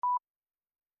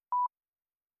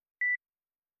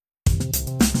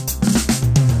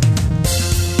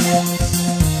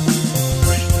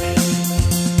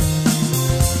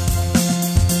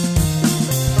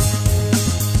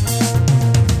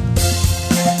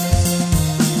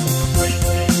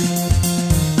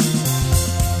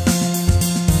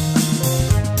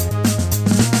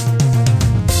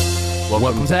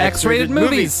to X-Rated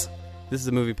Movies. This is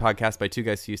a movie podcast by two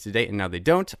guys who used to date and now they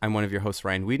don't. I'm one of your hosts,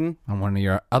 Ryan Whedon. I'm one of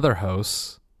your other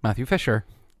hosts, Matthew Fisher.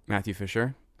 Matthew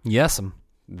Fisher. Yes.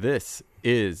 This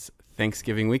is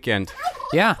Thanksgiving weekend.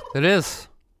 Yeah, it is.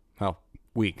 Well,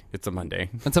 week. It's a Monday.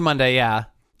 It's a Monday, yeah.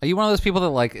 Are you one of those people that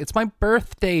like, it's my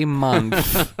birthday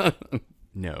month?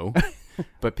 No.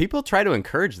 But people try to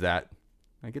encourage that.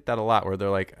 I get that a lot where they're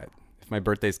like, if my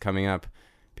birthday's coming up,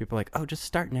 people are like, oh, just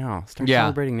start now. Start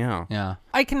celebrating now. Yeah.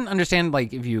 I can understand,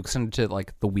 like, if you extend it to,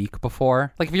 like, the week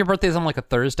before. Like, if your birthday's on, like, a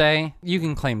Thursday, you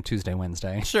can claim Tuesday,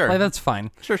 Wednesday. Sure. Like, that's fine.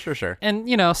 Sure. And,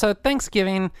 you know, so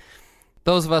Thanksgiving,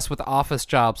 those of us with office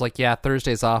jobs, like, yeah,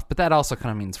 Thursday's off, but that also kind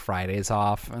of means Friday's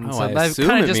off. And so I that assume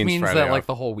kind it of just means means Friday that, off. like,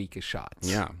 the whole week is shot.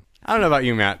 Yeah. I don't know about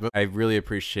you, Matt, but I really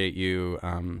appreciate you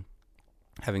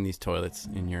having these toilets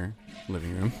in your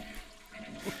living room.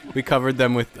 We covered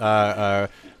them with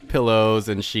pillows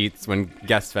and sheets when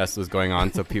Guest Fest was going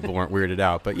on, so people weren't weirded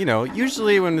out. But, you know,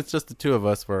 usually when it's just the two of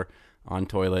us, we're on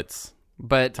toilets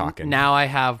But talking. now I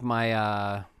have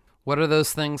my, what are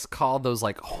those things called? Those,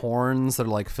 like, horns that are,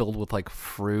 like, filled with, like,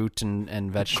 fruit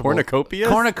and vegetables.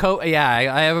 Cornucopias? Yeah,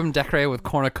 I have them decorated with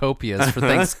cornucopias for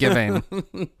Thanksgiving.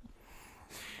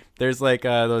 There's like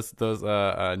those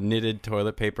knitted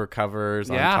toilet paper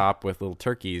covers on top with little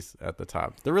turkeys at the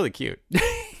top. They're really cute.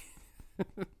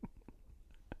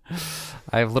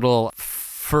 I have little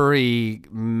furry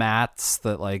mats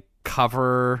that like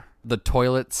cover the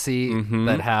toilet seat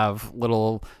that have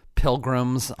little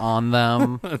pilgrims on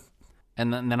them.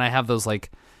 and then I have those like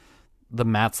the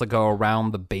mats that go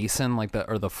around the basin, like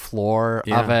the floor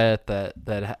of it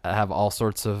that have all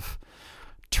sorts of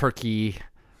turkey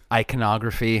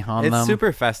iconography on them. It's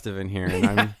super festive in here,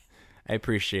 and I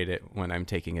appreciate it when I'm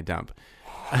taking a dump.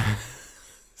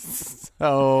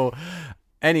 So,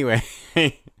 anyway,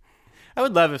 I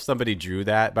would love if somebody drew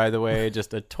that, by the way,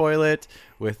 just a toilet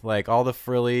with like all the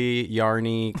frilly,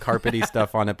 yarny, carpety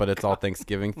stuff on it, but it's all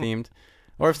Thanksgiving themed.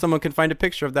 Or if someone could find a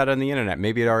picture of that on the internet.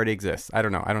 Maybe it already exists. I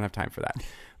don't know. I don't have time for that.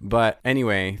 But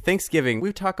anyway, Thanksgiving,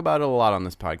 we talk about it a lot on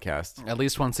this podcast. At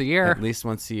least once a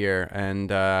year.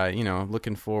 And, you know,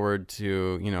 looking forward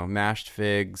to, you know, mashed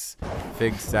figs,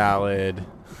 fig salad.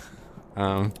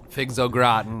 Figs au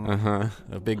gratin.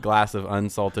 A big glass of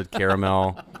unsalted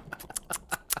caramel.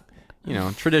 You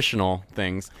know, traditional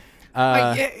things.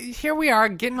 Here we are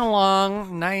getting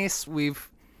along nice. We've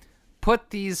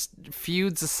put these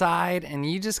feuds aside, and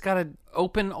you just got to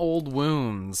open old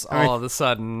wounds all of a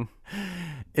sudden.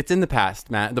 It's in the past,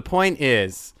 Matt. The point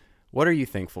is, what are you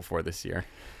thankful for this year?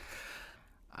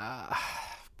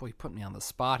 Boy, you put me on the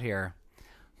spot here.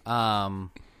 I'm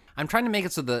trying to make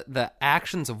it so the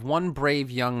actions of one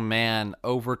brave young man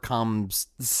overcomes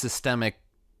systemic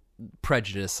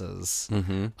prejudices.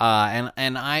 And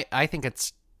I think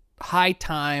it's high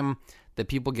time that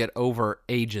people get over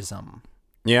ageism.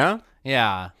 Yeah?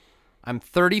 Yeah. I'm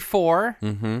 34.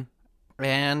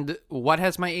 And what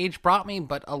has my age brought me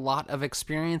but a lot of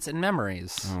experience and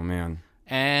memories? Oh, man.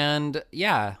 And,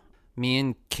 yeah, me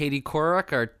and Katie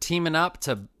Couric are teaming up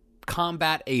to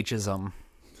combat ageism.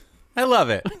 I love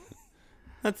it.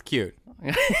 That's cute.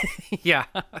 Yeah.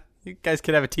 You guys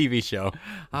could have a TV show.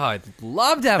 Oh, I'd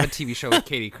love to have a TV show with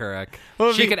Katie Couric.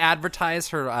 She could advertise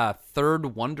her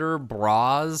Third Wonder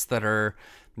bras that are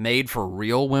made for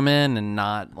real women and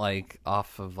not like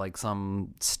off of like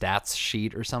some stats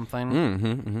sheet or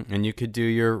something. And you could do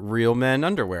your real men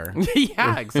underwear.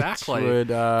 Yeah, exactly. Would,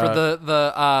 for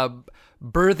the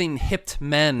birthing hipped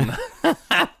men.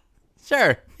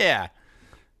 Sure, yeah.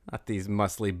 Not these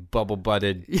muscly,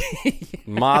 bubble-butted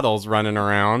models running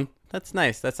around. That's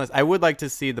nice. That's nice. I would like to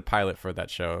see the pilot for that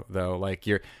show, though. Like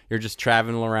you're just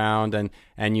traveling around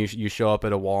and you show up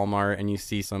at a Walmart and you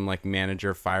see some like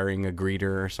manager firing a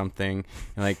greeter or something.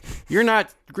 And like, you're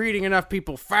not greeting enough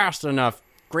people fast enough,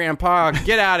 Grandpa.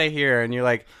 Get out of here. And you're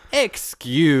like,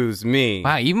 excuse me.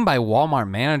 Wow, even by Walmart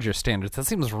manager standards, that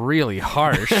seems really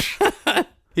harsh.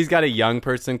 He's got a young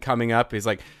person coming up. He's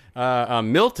like,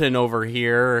 Milton over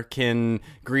here can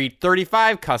greet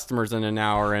 35 customers in an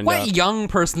hour. And what young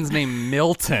person's named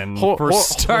Milton, for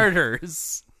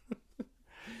starters?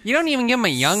 You don't even give him a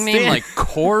young name like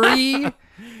Corey?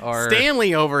 Or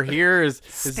Stanley over here is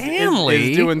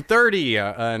doing 30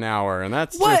 an hour, and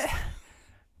that's what?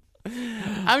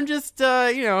 I'm just,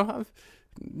 you know,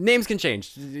 names can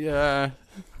change.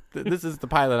 This is the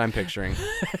pilot I'm picturing.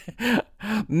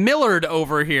 Millard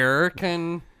over here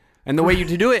can... And the way you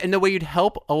do it, and the way you'd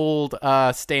help old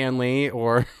Stanley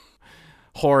or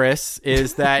Horace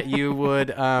is that you would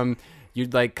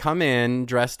you'd like come in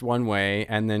dressed one way,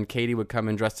 and then Katie would come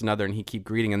in dressed another, and he'd keep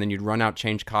greeting, and then you'd run out,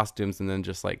 change costumes, and then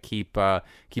just like keep a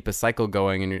cycle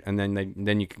going, and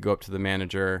then you could go up to the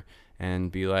manager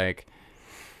and be like,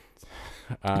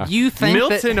 you think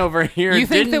Milton over here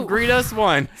didn't greet us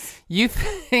once. You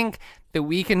think that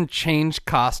we can change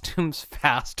costumes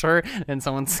faster than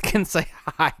someone can say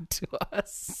hi to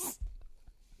us?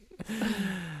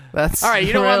 That's all right.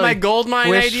 You don't want my gold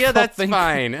mine idea? That's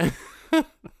fine.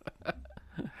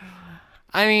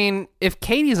 I mean, if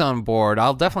Katie's on board,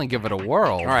 I'll definitely give it a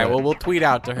whirl. All right, well, we'll tweet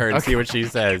out to her and see what she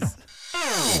says.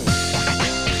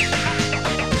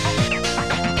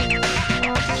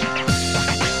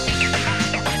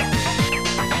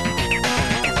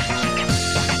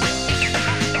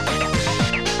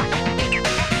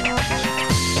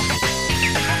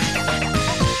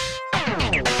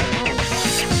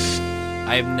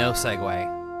 I have no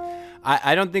segue.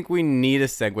 I don't think we need a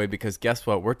segue because guess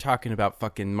what? We're talking about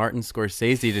fucking Martin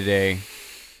Scorsese today.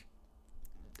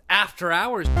 After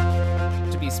Hours,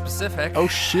 to be specific. Oh,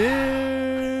 shit.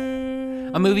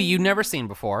 A movie you've never seen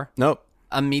before. Nope.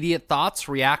 Immediate thoughts,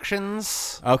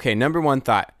 reactions? Okay, number one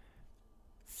thought.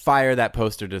 Fire that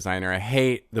poster designer. I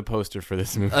hate the poster for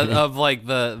this movie. Of like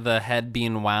the head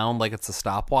being wound like it's a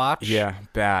stopwatch? Yeah,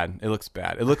 bad. It looks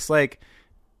bad. It looks like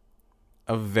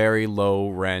a very low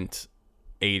rent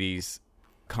 80s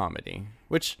comedy,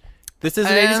 which this is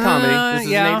an 80s comedy. This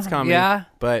is an 80s comedy. Yeah.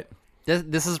 But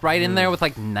this is right in there with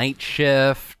like Night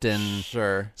Shift and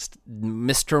sure,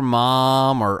 Mr.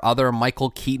 Mom or other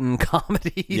Michael Keaton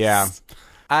comedies. Yeah.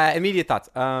 Immediate thoughts.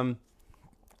 I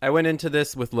went into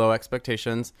this with low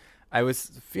expectations. I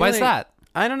was feeling, why is that?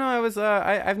 I don't know. I was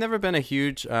I've never been a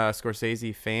huge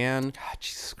Scorsese fan. God,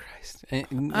 Jesus Christ.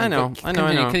 I know.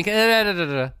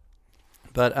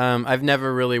 But I've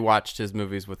never really watched his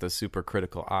movies with a super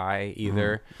critical eye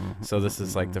either. So this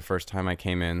is like the first time I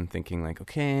came in thinking like,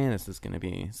 okay, this is going to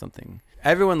be something.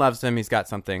 Everyone loves him. He's got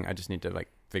something. I just need to like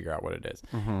figure out what it is.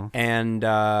 And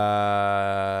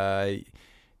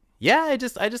yeah, I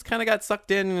just kind of got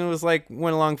sucked in and it was like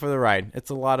went along for the ride.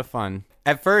 It's a lot of fun.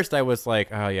 At first I was like,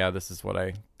 oh yeah, this is what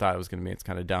I thought it was going to be. It's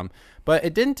kind of dumb. But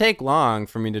it didn't take long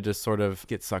for me to just sort of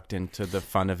get sucked into the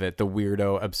fun of it, the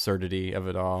weirdo absurdity of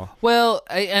it all. Well,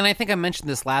 I think I mentioned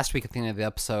this last week at the end of the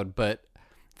episode, but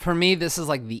for me, this is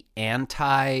like the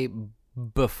anti-Before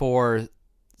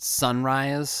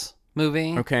Sunrise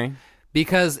movie. Okay.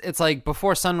 Because it's like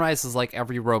Before Sunrise is like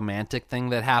every romantic thing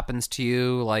that happens to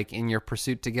you, like in your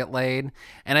pursuit to get laid.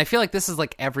 And I feel like this is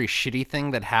like every shitty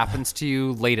thing that happens to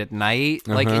you late at night,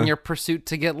 like in your pursuit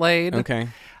to get laid. Okay.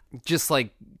 Just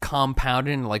like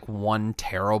compounded in like one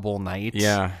terrible night.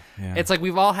 Yeah. It's like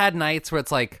we've all had nights where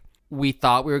it's like we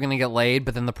thought we were going to get laid,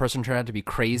 but then the person turned out to be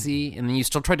crazy. And then you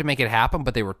still tried to make it happen,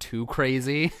 but they were too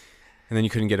crazy. And then you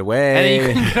couldn't get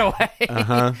away.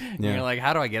 Yeah. And you're like,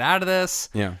 how do I get out of this?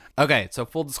 Yeah. Okay, so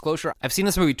full disclosure, I've seen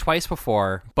this movie twice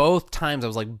before. Both times I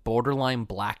was like borderline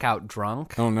blackout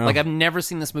drunk. Oh, no. Like I've never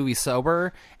seen this movie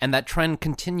sober, and that trend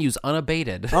continues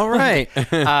unabated. All right.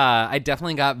 I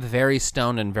definitely got very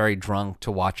stoned and very drunk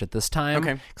to watch it this time.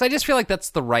 Okay. Because I just feel like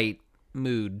that's the right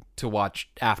mood to watch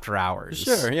After Hours.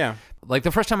 Sure, yeah. Like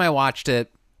the first time I watched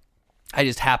it, I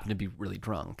just happened to be really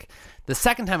drunk. The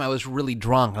second time I was really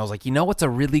drunk, I was like, you know what's a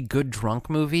really good drunk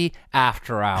movie?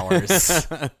 After Hours.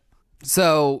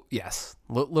 So, yes,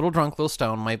 little drunk, little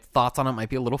stoned. My thoughts on it might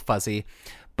be a little fuzzy.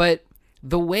 But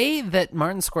the way that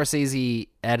Martin Scorsese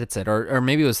edits it, or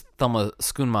maybe it was Thelma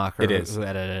Schoonmaker who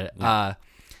edited it, yeah.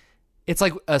 It's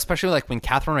like, especially like when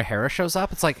Catherine O'Hara shows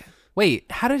up, it's like,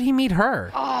 wait, how did he meet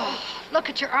her? Oh, look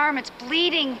at your arm. It's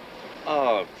bleeding.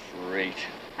 Oh, great.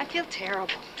 I feel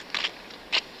terrible.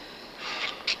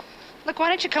 Look, why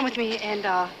don't you come with me and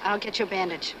I'll get you a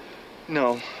bandage.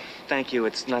 No, thank you.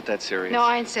 It's not that serious. No,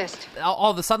 I insist.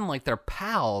 All of a sudden, like, they're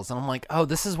pals. And I'm like, oh,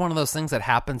 this is one of those things that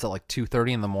happens at like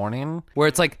 2:30 in the morning where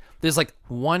it's like there's like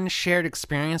one shared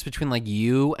experience between like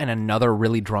you and another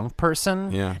really drunk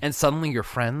person. Yeah. And suddenly you're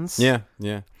friends. Yeah.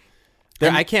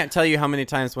 I can't tell you how many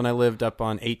times when I lived up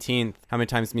on 18th, how many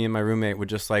times me and my roommate would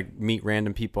just like meet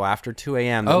random people after 2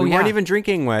 a.m. that we weren't even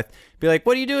drinking with. Be like,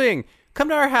 what are you doing? Come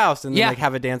to our house and then like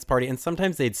have a dance party. And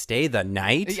sometimes they'd stay the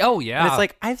night. Oh, yeah. And it's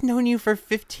like, I've known you for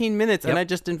 15 minutes and I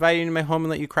just invited you to my home and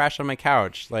let you crash on my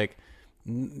couch. Like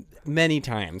many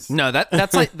times. No,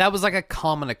 that's like, that was like a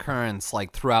common occurrence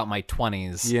like throughout my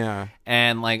 20s. Yeah.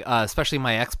 And like, especially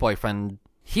my ex-boyfriend,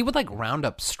 he would like round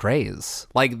up strays.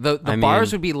 Like the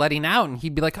bars would be letting out and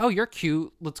he'd be like, oh, you're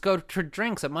cute. Let's go for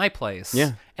drinks at my place.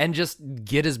 Yeah. And just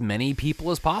get as many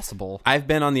people as possible. I've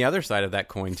been on the other side of that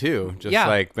coin too. Just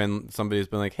like somebody's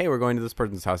been like, hey, we're going to this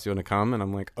person's house. You want to come? And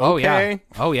I'm like, okay.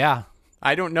 Oh, yeah.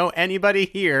 I don't know anybody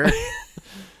here.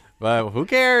 But who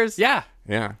cares? Yeah.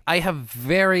 Yeah. I have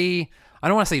I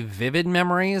don't want to say vivid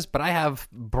memories, but I have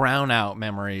brownout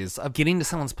memories of getting to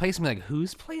someone's place and be like,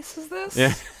 whose place is this?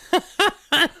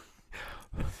 Yeah.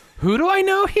 Who do I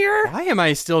know here? Why am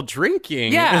I still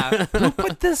drinking? Yeah. Who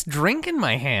put this drink in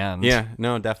my hand? Yeah,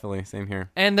 no, definitely. Same here.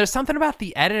 And there's something about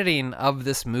the editing of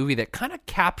this movie that kind of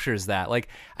captures that. Like,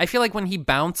 I feel like when he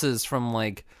bounces from,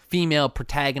 like, female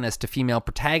protagonist to female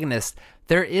protagonist,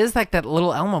 there is, like, that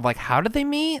little element of, like, how did they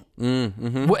meet?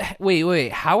 Mm-hmm.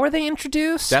 Wait. How are they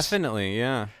introduced? Definitely,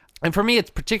 yeah. And for me, it's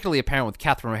particularly apparent with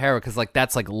Catherine O'Hara because, like,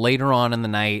 that's, like, later on in the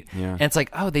night. Yeah. And it's like,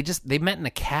 oh, they met in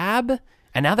a cab?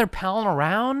 And now they're palling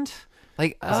around?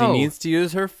 Like, He needs to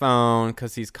use her phone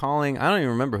because he's calling. I don't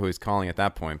even remember who he's calling at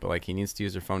that point, but, like, he needs to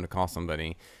use her phone to call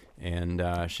somebody. And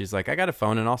she's like, I got a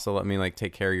phone, and also let me, like,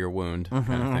 take care of your wound,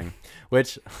 kind of thing.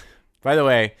 Which, by the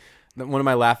way, one of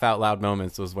my laugh out loud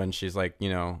moments was when she's, like, you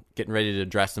know, getting ready to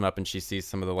dress him up, and she sees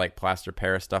some of the, like, plaster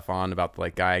Paris stuff on about the,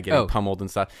 like, guy getting pummeled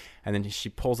and stuff. And then she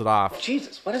pulls it off.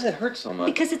 Jesus, why does it hurt so much?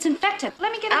 Because it's infected.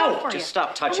 Let me get it Ow, off for you. just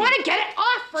stop touching I want it. to get it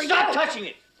off for you. Stop touching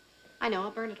it! I know,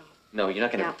 I'll burn it off. No, you're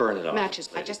not going to Now, burn it off. Matches.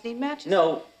 I just need matches.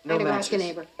 No I'm gonna go matches. ask a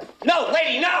neighbor. No,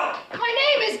 lady, no!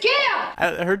 My name is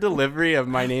Gail! Her delivery of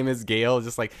 "my name is Gail" is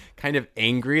just, like, kind of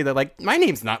angry. They're like, my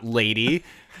name's not Lady.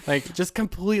 Like, just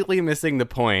completely missing the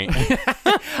point.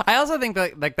 I also think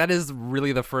that, like, that is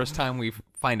really the first time we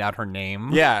find out her name.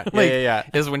 Yeah, yeah.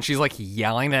 Is when she's, like,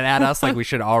 yelling it at us like we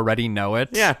should already know it.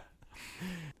 Yeah.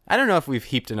 I don't know if we've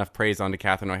heaped enough praise onto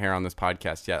Catherine O'Hara on this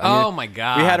podcast yet. Oh, my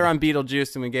God. We had her on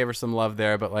Beetlejuice and we gave her some love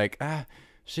there, but, like,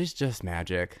 she's just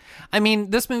magic. I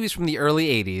mean, this movie's from the early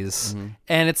 80s,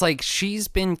 and it's like she's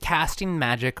been casting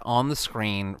magic on the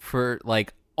screen for,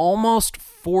 like, almost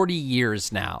 40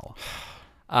 years now.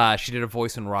 She did a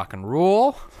voice in Rock and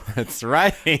Roll. That's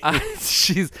right.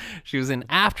 She was in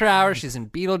After Hours. She's in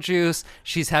Beetlejuice.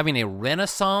 She's having a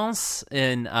renaissance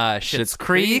in Schitt's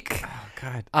Creek. Oh,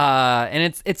 God.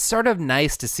 And it's sort of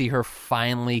nice to see her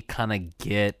finally kind of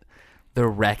get the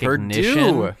recognition.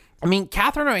 due. I mean,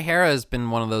 Catherine O'Hara has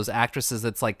been one of those actresses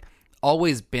that's, like,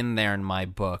 always been there in my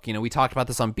book. You know, we talked about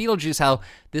this on Beetlejuice, how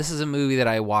this is a movie that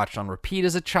I watched on repeat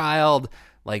as a child.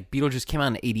 Like, Beetlejuice came out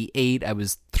in 1988. I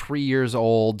was 3 years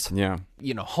old. Yeah.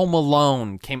 You know, Home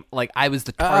Alone came, like, I was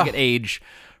the target age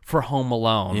for Home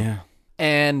Alone. Yeah.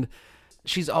 And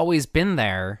she's always been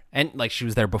there. And, like, she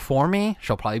was there before me.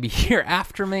 She'll probably be here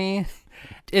after me.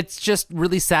 It's just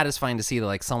really satisfying to see that,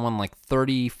 like, someone like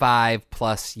 35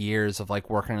 plus years of, like,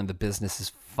 working in the business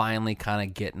is finally kind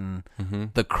of getting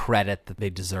the credit that they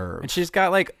deserve. And she's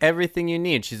got, like, everything you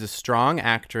need. She's a strong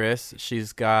actress.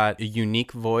 She's got a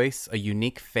unique voice, a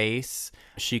unique face.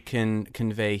 She can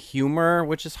convey humor,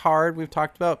 which is hard, we've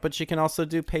talked about, but she can also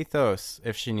do pathos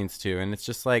if she needs to. And it's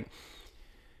just like,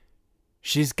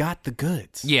 she's got the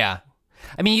goods. Yeah.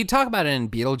 I mean, you talk about it in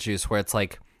Beetlejuice where it's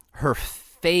like her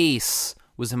face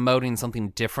was emoting something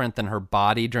different than her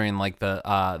body during, like,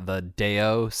 the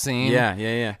Deo scene.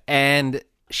 Yeah. And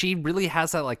she really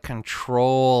has that, like,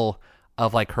 control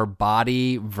of, like, her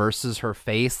body versus her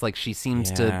face. Like, she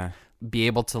seems to be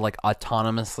able to, like,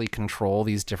 autonomously control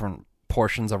these different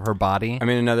portions of her body. I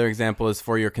mean, another example is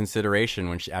For Your Consideration,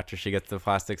 when after she gets the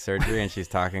plastic surgery and she's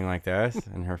talking like this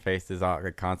and her face is all,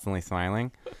 like, constantly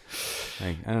smiling.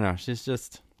 Like, I don't know.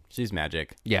 She's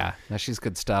magic. Yeah, no, she's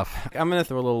good stuff. I'm going to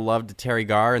throw a little love to Terry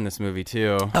Garr in this movie,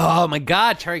 too. Oh, my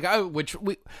God, Terry Garr, which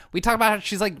we talk about how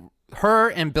she's, like, her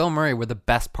and Bill Murray were the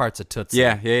best parts of Tootsie.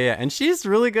 Yeah. And she's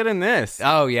really good in this.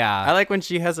 Oh, yeah. I like when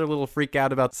she has her little freak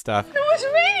out about stuff. It was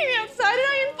raining outside, and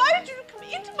I invited you to come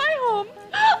into my home.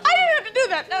 I didn't have to do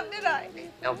that, now did I?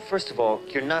 Now, first of all,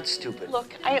 you're not stupid.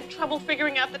 Look, I have trouble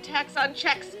figuring out the tax on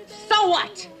checks. So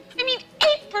what? I mean,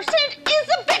 8% is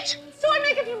a bitch. So I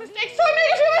make a few mistakes. So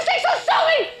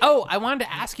sewing. Oh, I wanted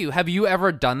to ask you, have you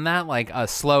ever done that? Like a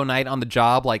slow night on the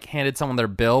job, like handed someone their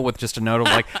bill with just a note of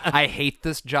like, I hate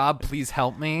this job, please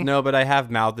help me? No, but I have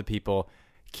mouthed to people,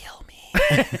 kill me.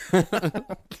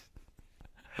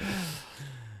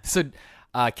 So,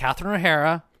 Catherine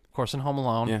O'Hara, of course, in Home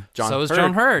Alone. Yeah, so is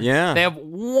Joan Hurd. Yeah. They have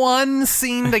one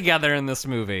scene together in this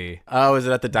movie. Oh, is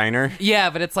it at the diner? Yeah,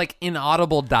 but it's like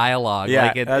inaudible dialogue. Yeah,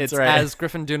 like that's it's right. as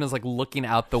Griffin Dunne is like looking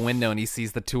out the window and he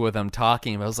sees the two of them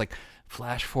talking. But I was like,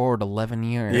 flash forward 11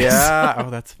 years. Yeah. Oh,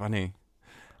 that's funny.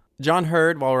 John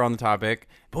Hurd, while we're on the topic,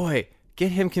 boy,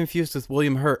 get him confused with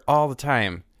William Hurt all the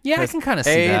time. Yeah, I can kind of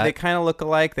see that. They kind of look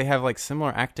alike. They have like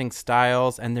similar acting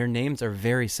styles, and their names are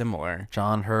very similar.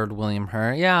 John Hurd, William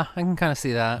Hurt. Yeah, I can kind of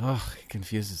see that. Ugh, it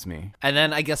confuses me. And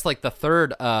then I guess like the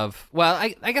third of, well,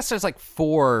 I guess there's like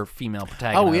 4 female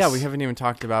protagonists. Oh yeah, we haven't even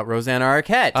talked about Rosanna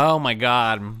Arquette. Oh my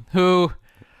God. Who,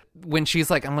 when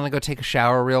she's like, I'm going to go take a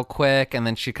shower real quick, and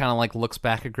then she kind of like looks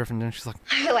back at Griffin and she's like,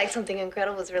 I feel like something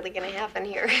incredible is really going to happen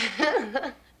here.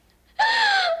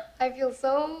 I feel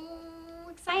so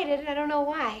excited. I don't know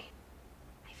why.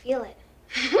 I feel it.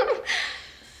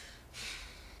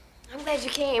 I'm glad you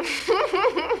came.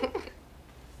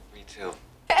 Me too.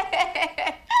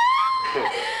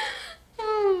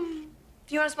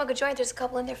 If you want to smoke a joint, there's a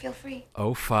couple in there. Feel free.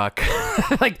 oh fuck.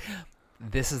 Like,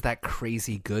 this is that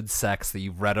crazy good sex that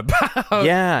you've read about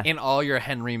Yeah. in all your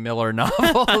Henry Miller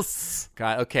novels.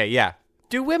 God, okay, yeah.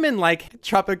 Do women like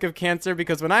Tropic of Cancer?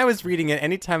 Because when I was reading it,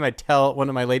 anytime I tell one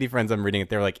of my lady friends I'm reading it,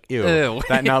 they're like, ew.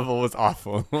 That novel was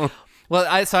awful. Well,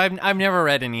 I've never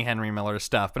read any Henry Miller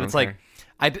stuff, but it's Okay.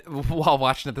 like, while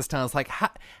watching it this time, I was like,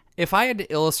 if I had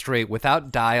to illustrate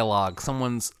without dialogue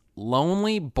someone's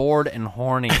lonely, bored, and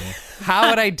horny, how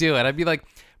would I do it? I'd be like,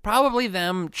 probably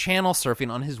them channel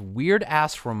surfing on his weird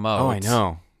ass remote. Oh, I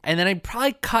know. And then I'd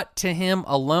probably cut to him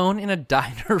alone in a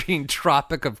diner reading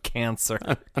Tropic of Cancer.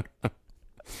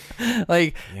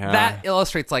 Like, Yeah. that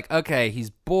illustrates, like, okay, he's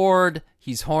bored,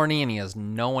 he's horny, and he has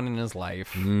no one in his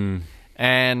life.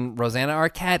 And Rosanna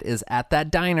Arquette is at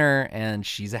that diner, and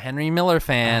she's a Henry Miller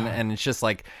fan, and it's just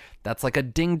like, that's like a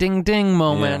ding, ding, ding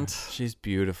moment. Yeah, she's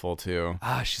beautiful, too.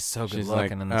 Ah, she's so good She's looking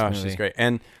like, in this movie. she's great.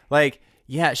 And, like,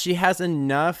 yeah, she has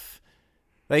enough...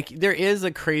 Like, there is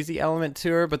a crazy element to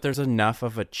her, but there's enough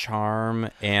of a charm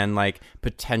and, like,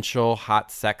 potential hot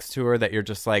sex to her that you're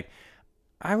just like,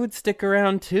 I would stick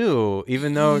around, too,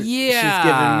 even though she's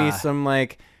giving me some,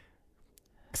 like,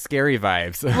 scary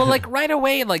vibes. Well, like, right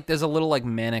away, like, there's a little, like,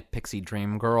 manic pixie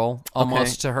dream girl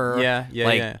almost to her. Yeah,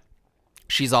 like, yeah.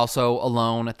 She's also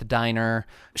alone at the diner.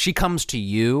 She comes to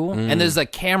you, and there's a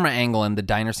camera angle in the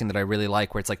diner scene that I really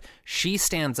like, where it's like she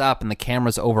stands up and the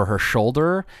camera's over her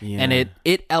shoulder, and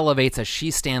it elevates as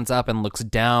she stands up and looks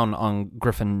down on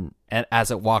Griffin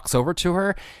as it walks over to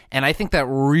her. And I think that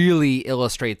really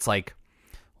illustrates like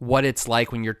what it's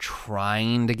like when you're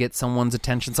trying to get someone's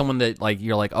attention, someone that like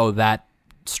you're like, oh, that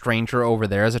stranger over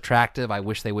there is attractive. I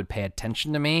wish they would pay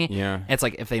attention to me. Yeah. It's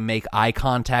like if they make eye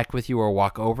contact with you or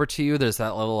walk over to you, there's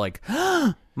that little like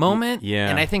moment. Yeah.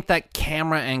 And I think that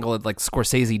camera angle that like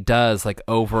Scorsese does like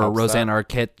over Helps Rosanna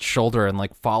Arquette's shoulder and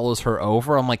like follows her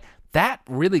over, I'm like, that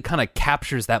really kind of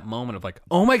captures that moment of like,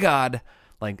 oh my God,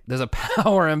 like there's a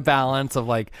power imbalance of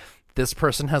like, this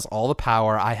person has all the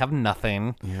power. I have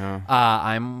nothing. Yeah.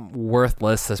 I'm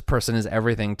worthless. This person is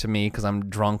everything to me because I'm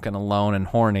drunk and alone and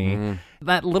horny.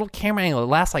 That little camera angle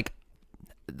lasts like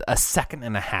a second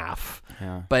and a half.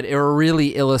 Yeah. But it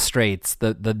really illustrates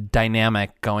the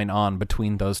dynamic going on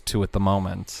between those two at the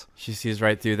moment. She sees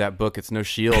right through that book. It's no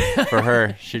shield for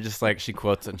her. She just like, she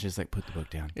quotes it and she's like, put the book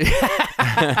down.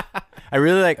 I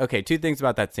really like, okay, 2 things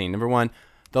about that scene. Number 1,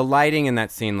 the lighting in that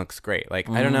scene looks great. Like,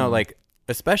 I don't know, like,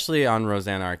 especially on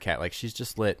Rosanna Arquette, like she's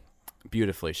just lit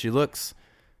beautifully. She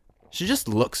just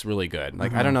looks really good.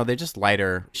 Like, I don't know, they just light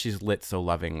her. She's lit so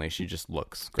lovingly. She just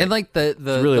looks great. And like the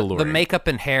really the alluring. makeup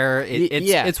and hair,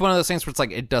 Yeah. it's one of those things where it's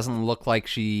like it doesn't look like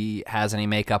she has any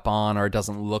makeup on, or it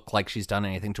doesn't look like she's done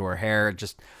anything to her hair.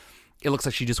 It looks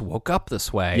like she just woke up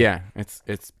this way. Yeah,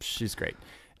 it's she's great.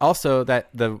 Also, that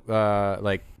the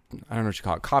like, I don't know what you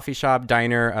call it, coffee shop,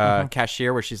 diner,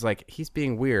 cashier, where she's like, he's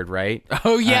being weird, right?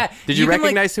 Oh yeah. Did you can, like-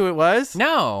 recognize who it was?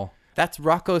 No. That's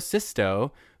Rocco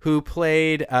Sisto, who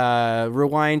played,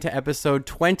 rewind to episode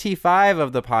 25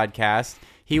 of the podcast.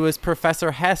 He was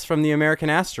Professor Hess from The American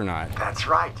Astronaut. That's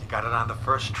right. You got it on the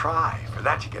first try. For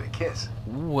that, you get a kiss.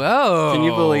 Whoa. Can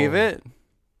you believe it?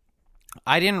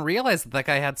 I didn't realize that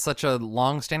guy had such a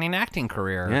long-standing acting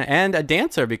career. Yeah, and a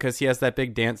dancer, because he has that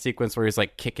big dance sequence where he's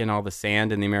like kicking all the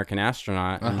sand in The American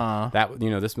Astronaut. And that,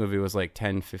 this movie was like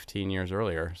 10, 15 years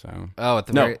earlier. So Oh, at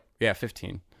the very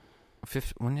 15.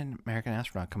 when did American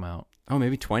Astronaut come out? Oh,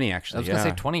 maybe 20 actually. I was gonna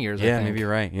say 20 years. I Yeah, think. maybe you're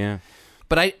right. Yeah.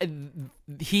 But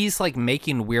he's like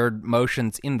making weird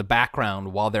motions in the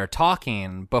background while they're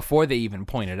talking before they even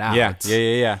point it out.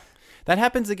 Yeah. That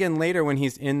happens again later when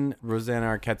he's in Rosanna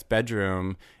Arquette's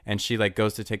bedroom and she like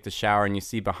goes to take the shower and you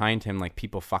see behind him like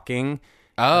people fucking.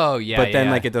 Oh yeah. But then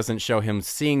yeah. like it doesn't show him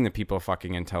seeing the people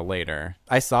fucking until later.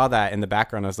 I saw that in the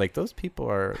background. I was like, those people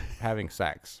are having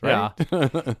sex, right?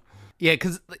 Yeah. Yeah,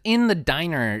 because in the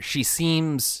diner she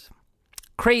seems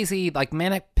crazy, like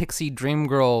manic pixie dream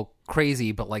girl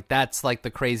crazy, but like that's like the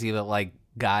crazy that like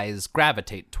guys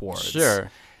gravitate towards.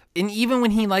 Sure. And even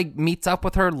when he like meets up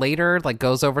with her later, like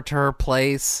goes over to her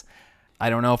place, I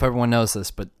don't know if everyone knows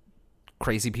this, but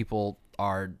crazy people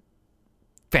are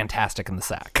fantastic in the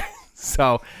sack.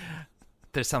 So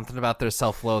there's something about their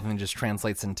self-loathing just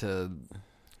translates into...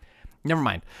 Never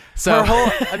mind. So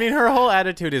her whole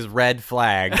attitude is red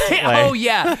flags. Oh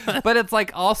yeah, but it's like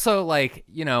also like,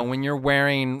 you know, when you're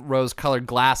wearing rose-colored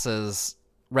glasses,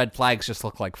 red flags just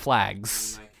look like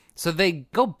flags. So they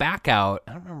go back out.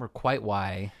 I don't remember quite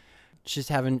why. She's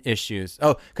having issues.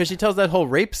 Oh, because she tells that whole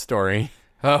rape story.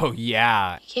 Oh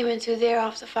yeah. He came in through there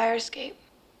off the fire escape.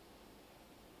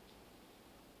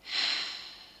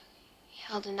 He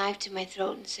held a knife to my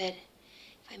throat and said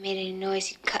if I made any noise,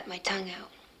 he'd cut my tongue out.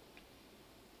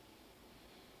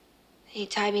 He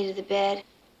tied me to the bed.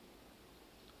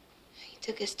 He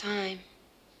took his time.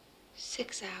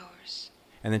 6 hours.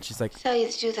 And then she's like... To tell you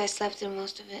the truth, I slept through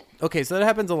most of it. Okay, so that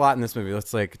happens a lot in this movie.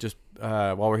 Let's like just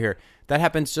while we're here. That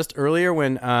happens just earlier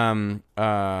when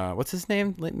what's his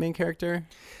name? Main character?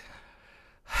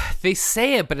 They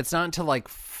say it, but it's not until like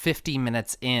 50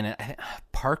 minutes in.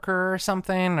 Parker or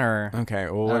something, or... Okay,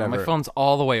 well, whatever. My phone's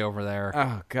all the way over there.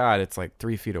 Oh, God, it's like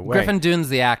 3 feet away. Griffin Dunne's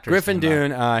the actor. Griffin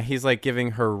Dunne, he's like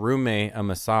giving her roommate a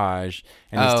massage,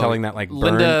 and he's telling that like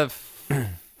Linda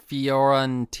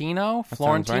Fiorentino?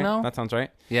 That sounds right.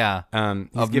 Yeah.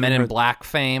 Of Men in Black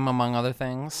fame, among other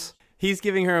things. He's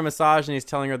giving her a massage, and he's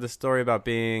telling her the story about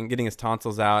getting his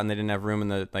tonsils out, and they didn't have room in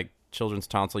the like children's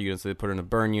tonsil unit, so they put her in a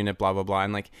burn unit, blah, blah, blah.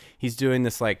 And like he's doing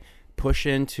this like push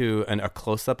into a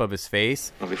close-up of his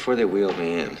face. Well, before they wheeled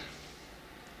me in,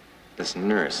 this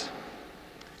nurse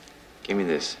gave me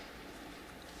this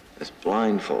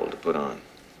blindfold to put on.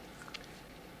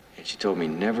 And she told me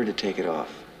never to take it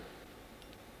off.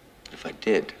 If I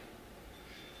did,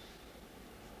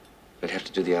 I'd have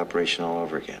to do the operation all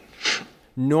over again.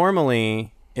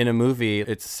 Normally, in a movie,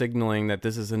 it's signaling that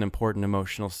this is an important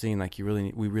emotional scene. Like we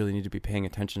really need to be paying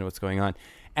attention to what's going on.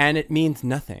 And it means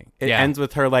nothing. It ends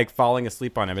with her like falling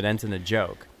asleep on him. It ends in a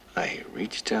joke. I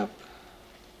reached up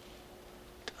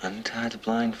to untie the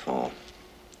blindfold.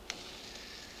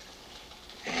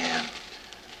 And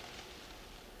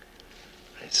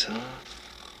I saw...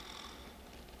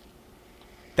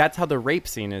 That's how the rape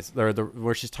scene is, or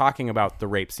where she's talking about the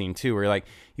rape scene too, where like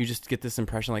you just get this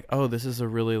impression like, oh, this is a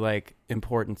really like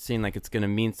important scene, like it's going to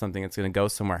mean something, it's going to go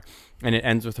somewhere. And it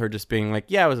ends with her just being like,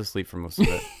 yeah, I was asleep for most of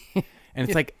it. And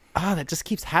it's like, that just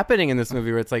keeps happening in this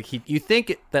movie where it's like you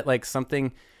think that like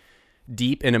something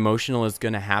deep and emotional is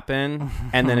going to happen,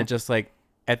 and then it just like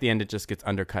at the end it just gets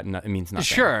undercut and it means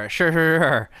nothing.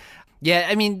 Sure. Yeah,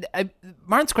 I mean,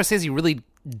 Martin Scorsese really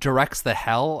directs the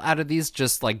hell out of these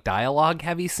just like dialogue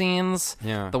heavy scenes.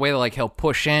 Yeah. The way that like he'll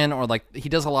push in, or like he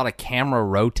does a lot of camera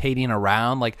rotating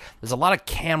around. Like there's a lot of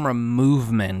camera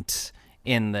movement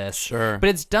in this. Sure. But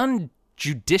it's done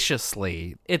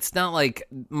judiciously. It's not like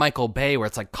Michael Bay where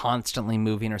it's like constantly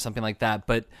moving or something like that,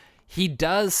 but he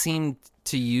does seem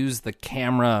to use the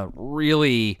camera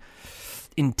really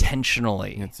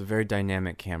intentionally. It's a very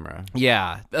dynamic camera.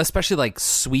 Yeah, especially like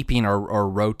sweeping or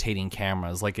rotating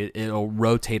cameras. Like it'll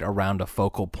rotate around a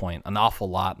focal point an awful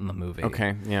lot in the movie.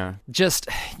 Okay, yeah. Just,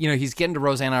 he's getting to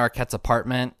Rosanna Arquette's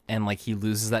apartment and like he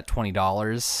loses that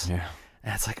 $20. Yeah.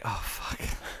 And it's like, oh, fuck.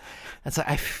 That's like,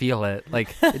 I feel it.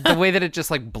 Like the way that it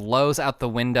just like blows out the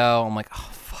window. I'm like, oh,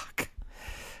 fuck.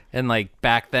 And like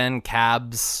back then,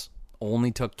 cabs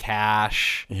only took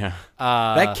cash. Yeah.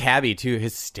 That cabbie too,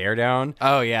 his stare down.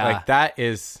 Oh yeah. Like that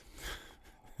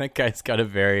guy's got a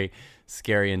very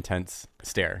scary, intense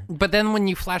stare. But then when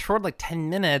you flash forward like 10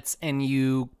 minutes and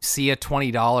you see a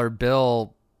 $20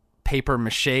 bill paper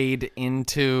mached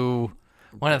into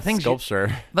one of the things, sculpture.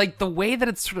 Like the way that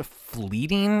it's sort of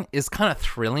fleeting is kind of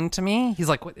thrilling to me. He's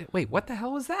like, wait, what the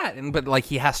hell was that? But like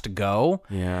he has to go.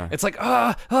 Yeah. It's like,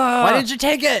 why did you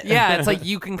take it? Yeah, it's like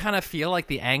you can kind of feel like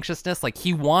the anxiousness. Like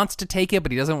he wants to take it,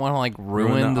 but he doesn't want to like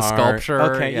ruin the sculpture.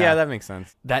 Okay, yeah, that makes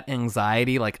sense. That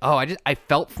anxiety, like, I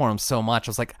felt for him so much.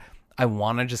 I was like, I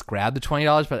want to just grab the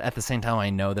 $20, but at the same time,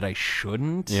 I know that I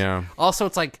shouldn't. Yeah. Also,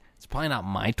 it's like, it's probably not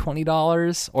my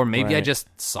 $20, or maybe I just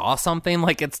saw something.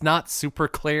 Like, it's not super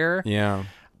clear. Yeah.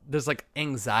 There's like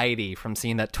anxiety from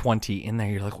seeing that 20 in there.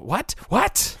 You're like,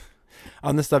 what?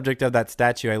 On the subject of that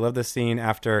statue, I love the scene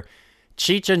after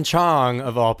Cheech and Chong,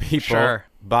 of all people,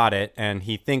 bought it, and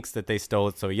he thinks that they stole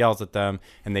it, so he yells at them,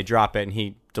 and they drop it, and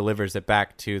he delivers it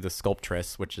back to the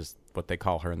sculptress, which is what they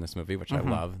call her in this movie, which I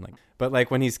love. But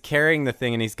like when he's carrying the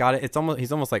thing and he's got it,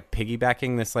 he's almost like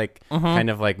piggybacking this like kind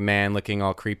of like man looking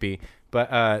all creepy.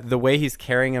 But the way he's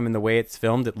carrying him and the way it's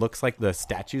filmed, it looks like the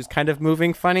statue's kind of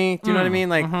moving funny. Do you know what I mean?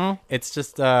 Like it's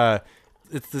just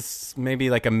it's this maybe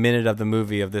like a minute of the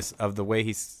movie of the way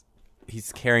he's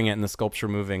he's carrying it and the sculpture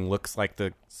moving looks like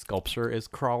the sculpture is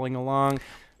crawling along.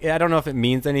 Yeah, I don't know if it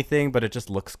means anything, but it just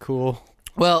looks cool.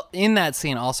 Well, in that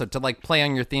scene also, to like play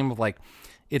on your theme of like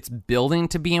it's building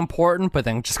to be important, but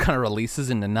then it just kind of releases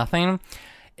into nothing.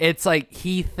 It's like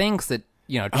he thinks that,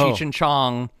 Cheech and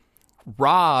Chong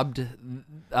robbed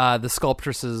the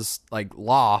sculptress's like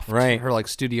loft, right? Her like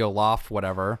studio loft,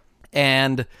 whatever.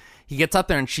 And he gets up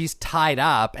there and she's tied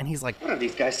up, and he's like, "What are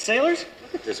these guys, sailors?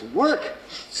 Look at this work.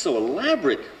 It's so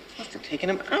elaborate. Must have taken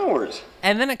him hours."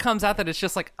 And then it comes out that it's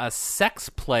just like a sex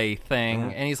play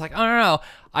thing, and he's like, "Oh no,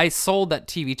 I sold that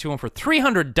TV to him for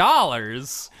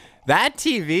 $300." That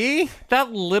TV?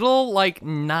 That little like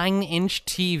 9-inch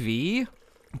TV?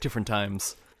 Different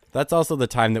times. That's also the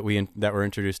time that that we're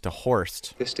introduced to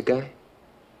Horst. This the guy?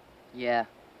 Yeah.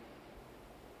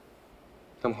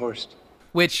 I'm Horst.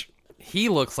 Which he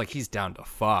looks like he's down to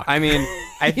fuck. I mean,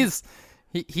 he's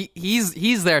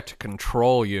there to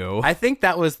control you. I think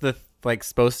that was the like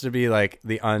supposed to be like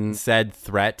the unsaid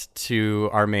threat to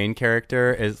our main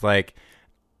character is like,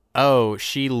 oh,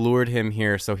 she lured him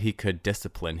here so he could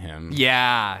discipline him.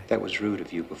 Yeah. That was rude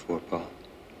of you before, Paul.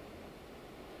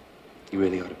 You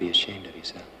really ought to be ashamed of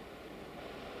yourself.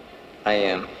 I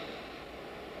am.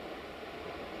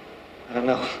 I don't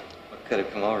know what could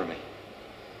have come over me.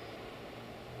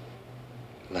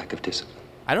 Lack of discipline.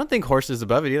 I don't think Horst is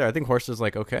above it either. I think Horst is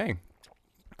like, okay,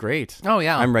 great. Oh,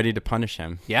 yeah. I'm ready to punish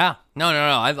him. Yeah. No.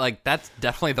 I like that's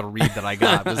definitely the read that I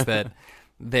got was that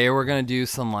they were going to do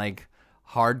some like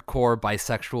hardcore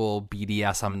bisexual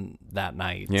BDSM that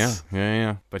night.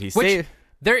 Yeah. But he's Which,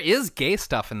 there is gay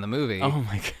stuff in the movie. Oh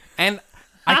my god. And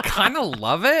I kind of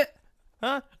love it.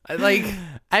 Like,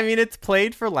 I mean, it's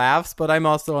played for laughs, but I'm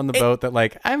also on the boat that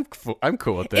like I'm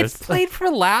cool with this. It's played for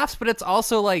laughs, but it's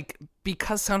also like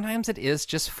because sometimes it is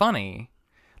just funny.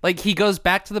 Like he goes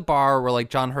back to the bar where like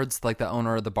John Hurd's like the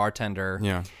owner or the bartender.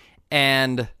 Yeah.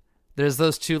 And there's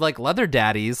those two like leather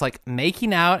daddies like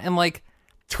making out and like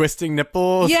twisting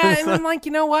nipples. Yeah, and I'm like,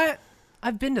 you know what?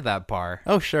 I've been to that bar.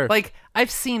 Oh, sure. Like I've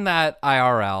seen that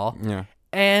IRL. Yeah.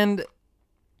 And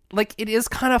like it is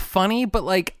kind of funny, but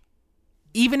like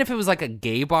even if it was like a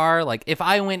gay bar, like if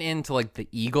I went into like the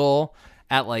Eagle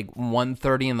at like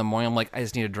 1:30 in the morning, I'm like, I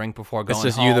just need a drink before going home.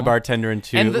 It's just you, the bartender, and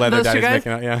two leather daddies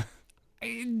making out. Yeah.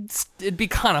 It'd be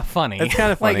kind of funny. It's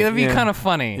kind of funny. Like it'd be kind of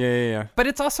funny. Yeah. But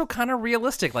it's also kind of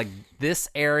realistic. Like this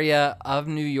area of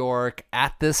New York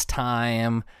at this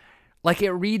time, like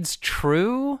it reads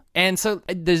true. And so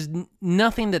there's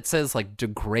nothing that says like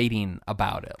degrading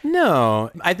about it.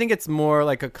 No, I think it's more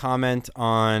like a comment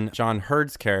on John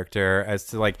Hurd's character as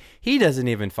to like, he doesn't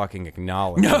even fucking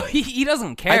acknowledge No, it. he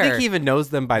doesn't care. I think he even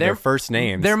knows them by their first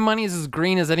names. Their money's as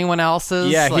green as anyone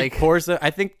else's. Yeah, like, he pours it.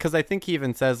 I think he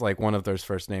even says like one of those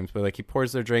first names, but like he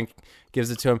pours their drink,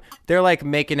 gives it to him. They're like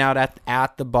making out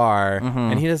at the bar,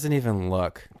 and he doesn't even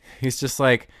look. He's just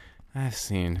like, I've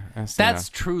seen that's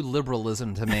true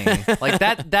liberalism to me. Like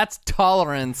that's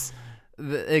tolerance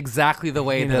exactly the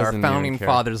way that our founding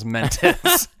fathers meant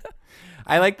it.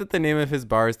 I like that the name of his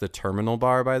bar is the Terminal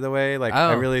Bar, by the way. Like,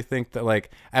 I really think that,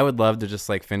 like, I would love to just,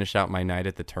 like, finish out my night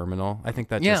at the Terminal. I think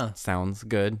that just sounds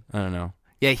good. I don't know.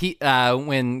 Yeah, he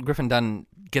when Griffin Dunne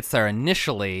gets there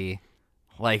initially,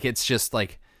 like, it's just,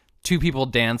 like, two people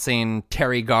dancing.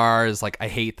 Terry Garr is like, I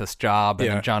hate this job. And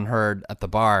then John Hurd at the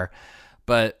bar.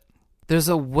 But there's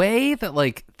a way that,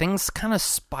 like, things kind of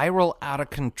spiral out of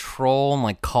control and,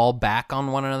 like, call back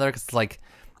on one another. Because, like,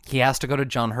 he has to go to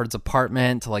John Hurd's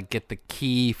apartment to, like, get the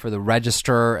key for the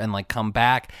register and, like, come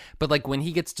back. But, like, when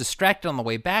he gets distracted on the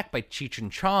way back by Cheech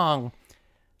and Chong,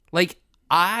 like,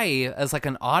 I, as, like,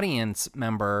 an audience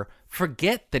member,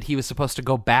 forget that he was supposed to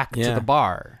go back to the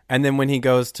bar. And then when he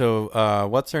goes to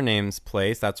what's-her-name's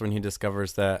place, that's when he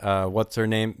discovers that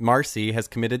what's-her-name, Marcy, has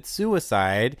committed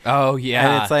suicide. Oh, yeah.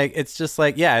 And it's like, it's just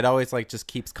like, yeah, it always, like, just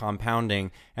keeps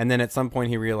compounding. And then at some point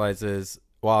he realizes,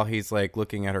 while he's, like,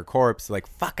 looking at her corpse, like,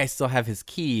 fuck, I still have his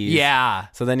keys. Yeah.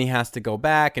 So then he has to go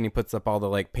back, and he puts up all the,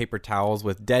 like, paper towels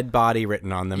with dead body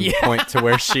written on them to point to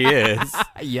where she is.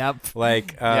 Yep.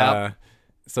 Like,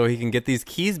 so he can get these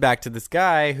keys back to this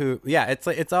guy who, it's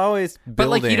like, it's always building. But,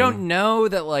 like, you don't know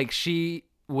that, like, she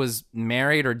was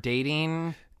married or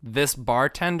dating this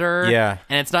bartender. Yeah.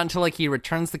 And it's not until, like, he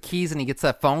returns the keys and he gets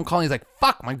that phone call and he's like,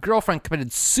 fuck, my girlfriend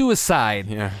committed suicide.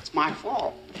 Yeah. It's my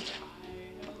fault.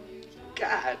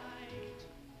 God.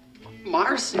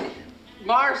 Marcy.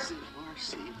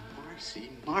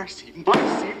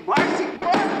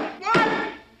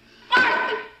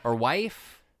 Or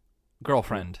wife?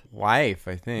 girlfriend. Wife,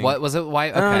 I think. What was it?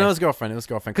 Wife? Okay. No, it was girlfriend. It was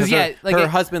girlfriend. Because her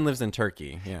husband lives in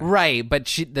Turkey. Yeah. Right, but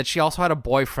she also had a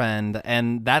boyfriend,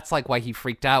 and that's like why he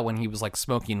freaked out when he was like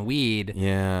smoking weed.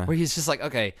 Yeah. Where he's just like,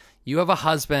 okay, you have a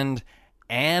husband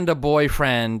and a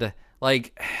boyfriend.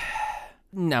 Like,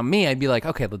 now me, I'd be like,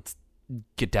 okay, let's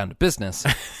get down to business.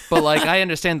 But like, I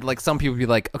understand like some people would be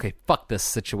like, okay, fuck this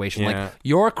situation. Yeah. Like,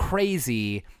 you're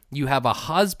crazy. You have a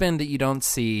husband that you don't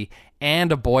see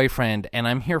and a boyfriend, and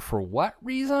I'm here for what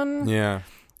reason? Yeah.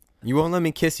 You won't let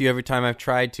me kiss you every time I've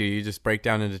tried to. You just break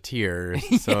down into tears.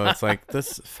 So it's like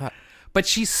this. But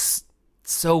she's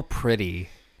so pretty.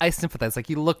 I sympathize. Like,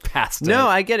 you look past it. No,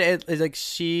 I get it. It's like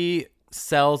she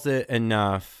sells it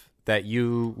enough that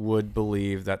you would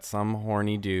believe that some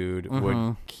horny dude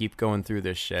would keep going through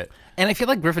this shit. And I feel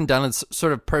like Griffin Dunne is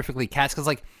sort of perfectly cast because,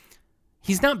 like,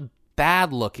 he's not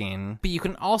bad looking, but you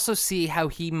can also see how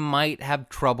he might have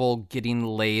trouble getting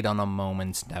laid on a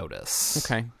moment's notice.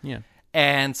 Okay, yeah.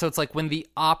 And so it's like when the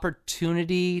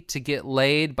opportunity to get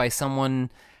laid by someone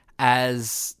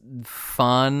as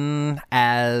fun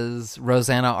as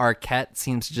Rosanna Arquette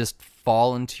seems to just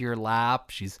fall into your lap.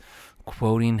 She's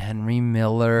quoting Henry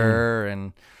Miller,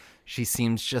 and she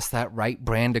seems just that right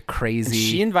brand of crazy. And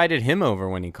she invited him over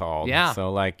when he called. Yeah.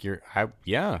 So like I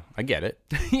get it.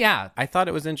 Yeah. I thought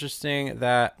it was interesting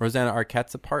that Rosanna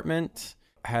Arquette's apartment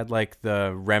had like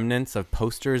the remnants of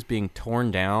posters being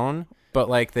torn down, but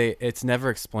like it's never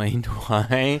explained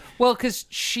why. Well, because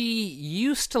she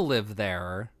used to live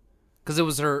there because it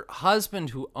was her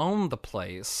husband who owned the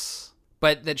place,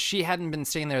 but that she hadn't been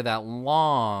staying there that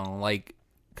long, like,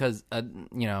 because,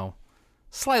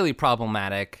 slightly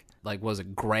problematic. Like, was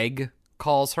it Greg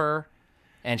calls her?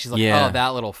 And she's like, Yeah. oh, that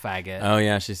little faggot. Oh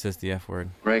yeah, she says the F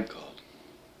word. Greg called.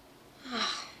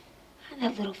 How'd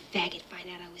that little faggot find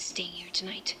out I was staying here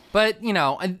tonight? But,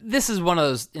 this is one of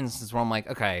those instances where I'm like,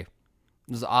 okay,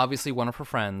 this is obviously one of her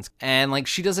friends. And, like,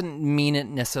 she doesn't mean it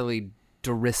necessarily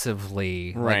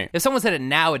derisively. Right. Like, if someone said it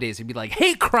nowadays, it'd be like,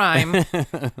 hate crime.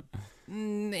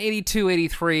 82,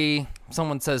 83,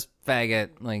 someone says faggot,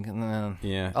 like,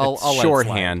 Yeah, I'll it's let it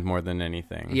shorthand more than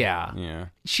anything. Yeah. Yeah.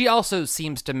 She also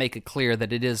seems to make it clear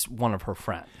that it is one of her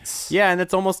friends. Yeah, and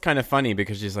it's almost kind of funny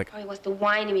because she's like, Probably wants to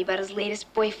whine to me about his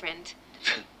latest boyfriend.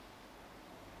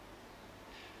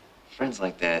 Friends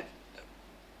like that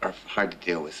are hard to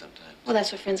deal with sometimes. Well,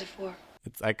 that's what friends are for.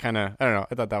 I don't know.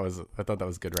 I thought that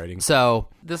was good writing. So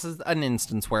this is an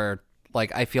instance where,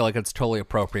 like, I feel like it's totally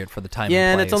appropriate for the time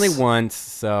Yeah, and and place. it's only once,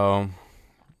 so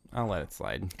I'll let it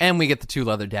slide. And we get the two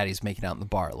leather daddies making out in the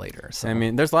bar later. So. I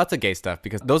mean, there's lots of gay stuff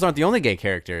because those aren't the only gay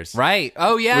characters. Right.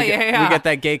 Oh, yeah, We yeah. get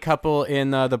that gay couple in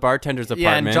the bartender's Yeah,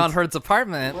 apartment. in John Hurd's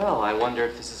apartment. Well, I wonder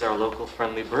if this is our local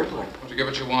friendly burglar. Did you get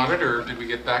what you wanted, or did we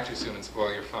get back too soon and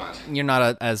spoil your fun? You're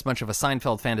not as much of a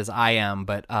Seinfeld fan as I am,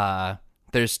 but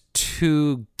there's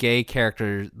two gay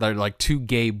characters that are like two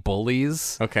gay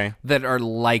bullies. Okay. That are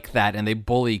like that, and they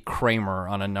bully Kramer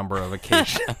on a number of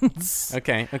occasions.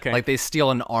 Okay. Like they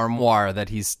steal an armoire that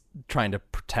he's trying to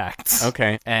protect.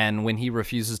 Okay. And when he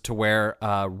refuses to wear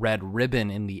a red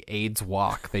ribbon in the AIDS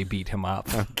walk, they beat him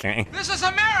up. Okay. This is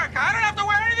America! I don't have to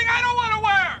wear anything I don't want to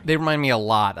wear! They remind me a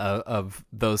lot of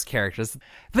those characters.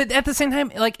 But at the same time,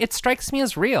 like, it strikes me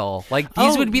as real. Like,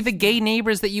 these would be the gay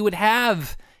neighbors that you would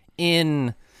have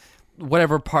in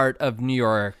whatever part of New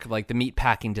York, like the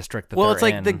meatpacking district that Well, they're it's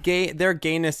like in. their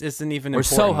gayness isn't even Or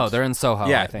important. Soho. They're in Soho,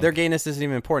 Yeah, I think. their gayness isn't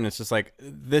even important. It's just like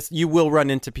this. You will run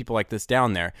into people like this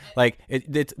down there. Like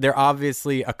they're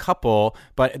obviously a couple,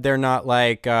 but they're not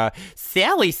like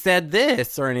Sally said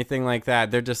this or anything like that.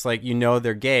 They're just like,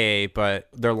 they're gay, but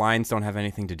their lines don't have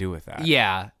anything to do with that.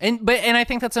 Yeah. And I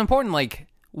think that's important. Like,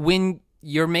 when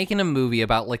you're making a movie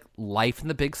about, like, life in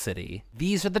the big city,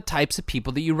 these are the types of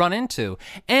people that you run into.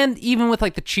 And even with,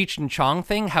 like, the Cheech and Chong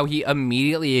thing, how he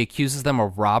immediately accuses them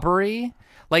of robbery.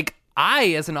 Like, I,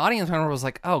 as an audience member, was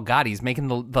like, oh, God, he's making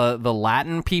the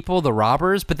Latin people the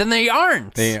robbers. But then they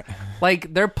aren't.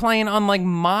 Like, they're playing on, like,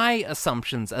 my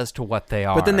assumptions as to what they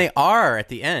are. But then they are at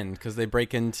the end because they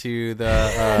break into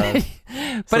the...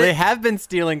 so they have been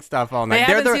stealing stuff all night.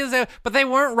 But they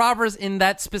weren't robbers in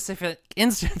that specific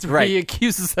instance where he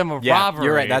accuses them of robbery.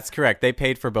 You're right. That's correct. They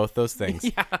paid for both those things.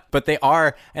 Yeah. But they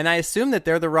are, and I assume that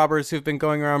they're the robbers who've been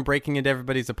going around breaking into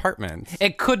everybody's apartments.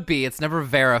 It could be. It's never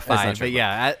verified. But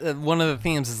yeah, one of the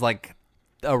themes is like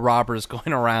robbers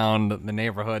going around the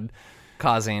neighborhood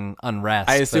causing unrest.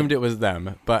 I assumed it was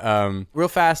them. But real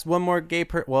fast, one more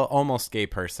almost gay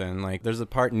person. Like, there's a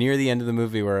part near the end of the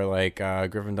movie where, like,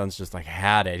 Griffin Dunne's just, like,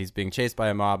 had it. He's being chased by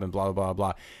a mob and blah, blah, blah,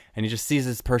 blah. And he just sees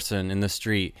this person in the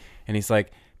street. And he's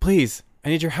like, please, I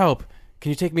need your help. can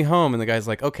you take me home? And the guy's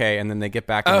like, okay. And then they get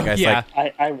back and the guy's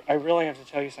like, I really have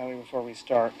to tell you something before we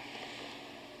start.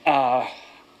 I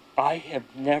have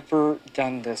never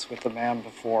done this with a man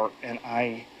before, and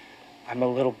I'm a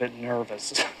little bit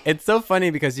nervous. it's so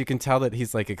funny because you can tell that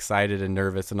he's like excited and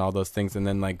nervous and all those things. And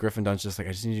then like Griffin Dunne's just like,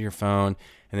 I just need your phone.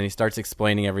 And then he starts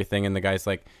explaining everything. And the guy's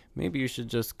like, maybe you should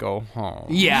just go home.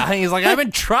 Yeah. He's like, I've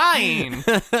been trying.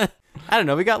 I don't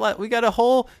know. We got a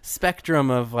whole spectrum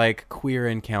of like queer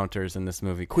encounters in this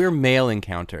movie, queer male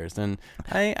encounters. And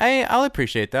I'll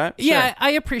appreciate that. Yeah, Sure.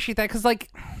 I appreciate that because like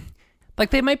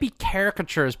they might be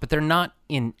caricatures, but they're not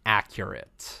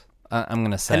inaccurate. I'm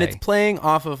gonna say, and it's playing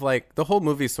off of like the whole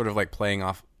movie is sort of like playing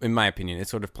off, in my opinion,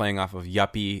 it's sort of playing off of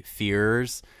yuppie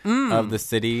fears of the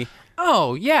city.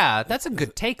 Oh yeah, that's a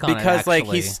good take on it. Because like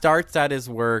he starts at his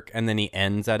work and then he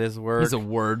ends at his work. He's a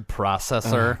word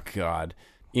processor. Oh, God,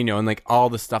 and like all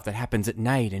the stuff that happens at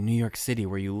night in New York City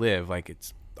where you live, like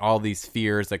it's all these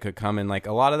fears that could come in. Like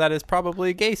a lot of that is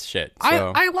probably gay shit.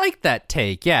 So. I like that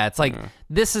take. Yeah, it's like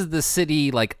this is the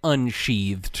city like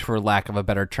unsheathed, for lack of a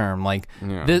better term. Like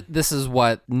this is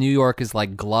what New York is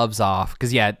like, gloves off.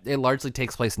 Because it largely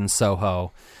takes place in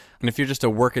Soho. And if you're just a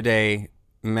workaday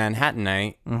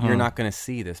Manhattanite, you're not going to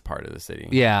see this part of the city.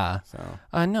 Yeah. So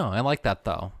no, I like that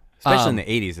though. Especially in the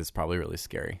 80s, it's probably really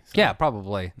scary. So. Yeah,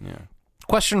 probably. Yeah.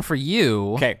 Question for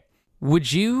you. Okay.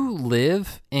 Would you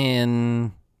live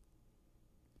in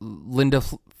Linda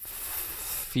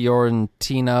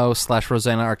Fiorentino /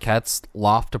 Rosanna Arquette's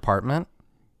loft apartment?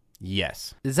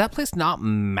 Yes. Is that place not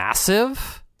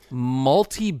massive?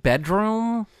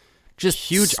 Multi-bedroom? Just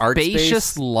huge art spacious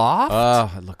space. loft?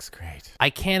 Oh, it looks great.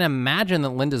 I can't imagine that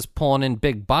Linda's pulling in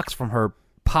big bucks from her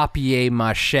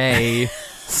papier-mâché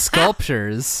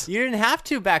sculptures. You didn't have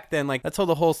to back then. Like, that's how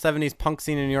the whole 70s punk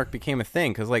scene in New York became a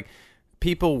thing. Because, like,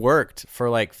 people worked for,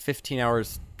 like, 15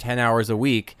 hours, 10 hours a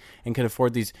week and could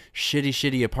afford these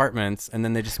shitty apartments. And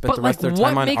then they just spent the rest of their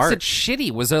time on art. What makes it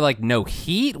shitty? Was there, like, no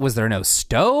heat? Was there no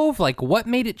stove? Like, what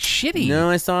made it shitty? No,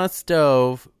 I saw a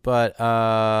stove, but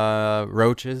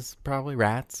roaches, probably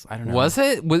rats. I don't know. Was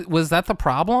it? Was that the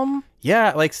problem?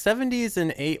 Yeah, like 70s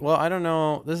and 8. Well, I don't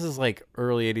know. This is like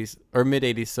early 80s or mid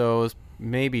 80s, so it was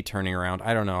maybe turning around.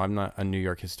 I don't know. I'm not a New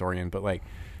York historian, but like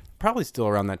probably still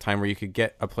around that time where you could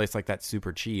get a place like that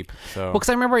super cheap. So, well, because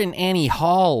I remember in Annie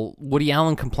Hall, Woody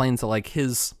Allen complains that like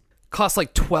his costs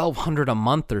like $1,200 a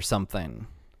month or something.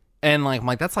 And like I'm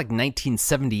like, that's like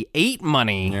 1978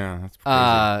 money. Yeah, that's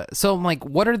crazy. So I'm like,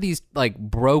 what are these like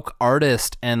broke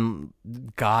artists, and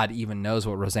God even knows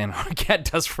what Rosanna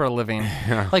Arquette does for a living.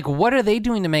 Yeah. Like, what are they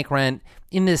doing to make rent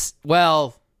in this?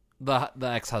 Well, the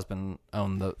ex-husband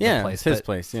owned the place. It's his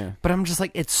place. Yeah, but I'm just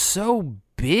like, it's so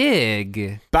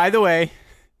big. By the way,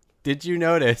 did you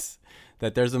notice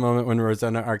that there's a moment when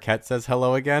Rosanna Arquette says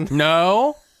hello again?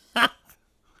 No.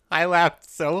 I laughed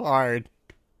so hard.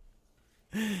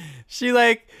 She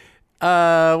like,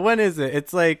 when is it?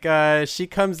 It's like she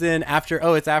comes in after.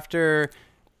 Oh, it's after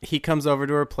he comes over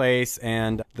to her place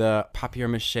and the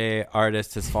papier-mâché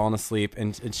artist has fallen asleep,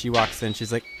 and she walks in.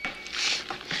 She's like,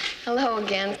 hello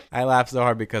again. I laughed so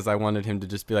hard because I wanted him to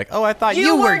just be like, oh, I thought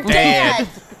you were dead.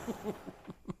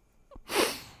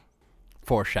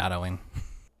 Foreshadowing.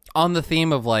 On the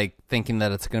theme of like thinking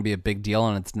that it's going to be a big deal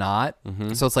and it's not.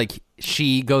 Mm-hmm. So it's like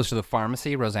she goes to the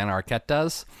pharmacy, Rosanna Arquette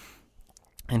does,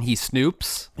 and he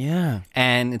snoops. Yeah.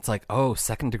 And it's like, oh,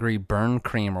 2nd-degree burn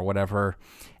cream or whatever.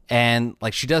 And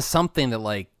like she does something that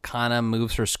like kind of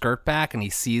moves her skirt back, and he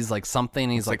sees like something,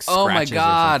 and he's like, oh my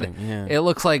God, yeah. It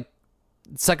looks like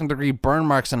 2nd-degree burn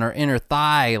marks on her inner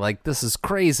thigh. Like, this is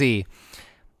crazy.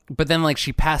 But then like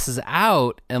she passes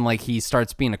out, and like he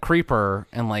starts being a creeper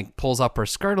and like pulls up her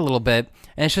skirt a little bit,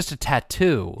 and it's just a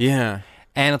tattoo. Yeah.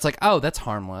 And it's like, oh, that's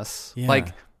harmless. Yeah. Like,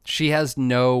 she has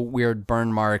no weird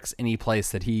burn marks any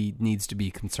place that he needs to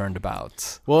be concerned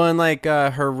about. Well, and like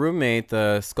her roommate,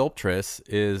 the sculptress,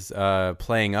 is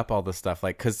playing up all the stuff.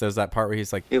 Like, because there's that part where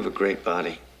he's like, you have a great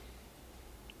body.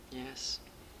 Yes.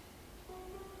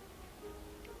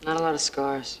 Not a lot of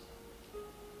scars.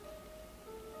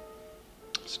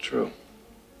 It's true.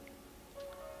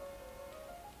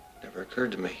 Never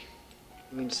occurred to me.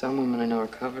 I mean, some women I know are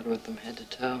covered with them head to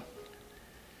toe.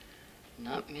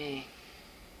 Not me.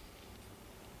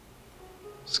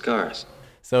 Scars.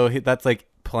 So that's like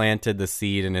planted the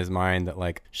seed in his mind that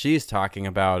like she's talking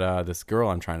about this girl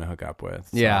I'm trying to hook up with.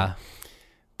 So. Yeah.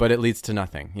 But it leads to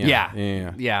nothing.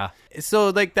 Yeah. So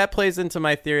like that plays into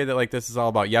my theory that like this is all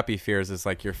about yuppie fears. Is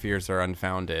like your fears are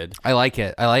unfounded. I like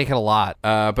it. I like it a lot.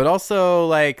 But also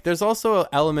like there's also an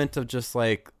element of just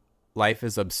like life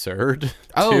is absurd.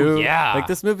 Oh too. yeah. Like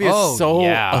this movie is so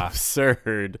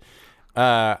absurd.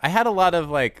 I had a lot of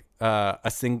like not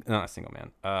a single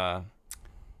man.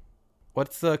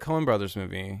 What's the Coen Brothers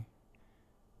movie?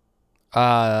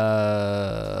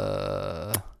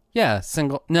 Yeah,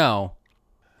 single. No,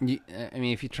 I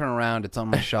mean, if you turn around, it's on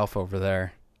my shelf over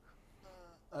there.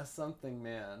 A something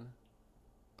man.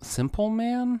 Simple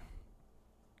Man.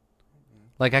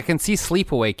 Like I can see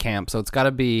Sleepaway Camp, so it's got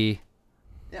to be.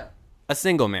 Yeah. A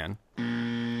Single Man.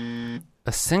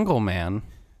 A Single Man.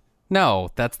 No,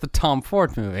 that's the Tom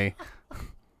Ford movie.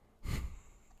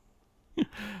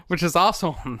 Which is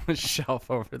also on the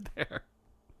shelf over there.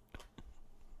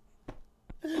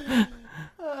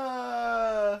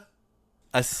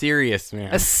 A Serious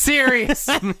Man. A Serious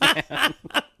Man.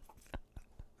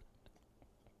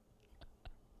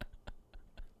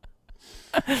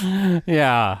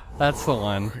 Yeah, that's the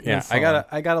one. Yeah, I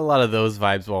got a lot of those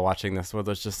vibes while watching this, where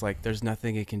there's just like, there's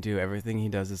nothing he can do. Everything he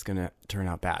does is gonna turn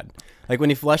out bad. Like when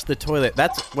he flushed the toilet.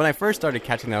 That's when I first started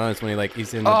catching that on. Is when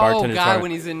he's in the bartender's bar.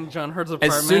 When he's in John Hurt's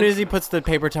apartment. As soon as he puts the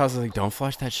paper towels, I was like, don't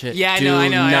flush that shit. Yeah, Do I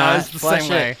know. not It's the flush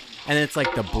same it. way. And it's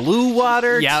like the blue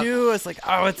water Yep. too. It's like,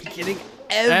 oh, it's getting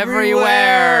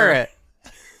everywhere.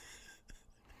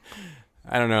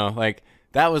 I don't know, like.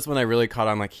 That was when I really caught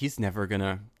on, like, this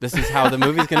is how the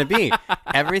movie's going to be.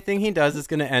 Everything he does is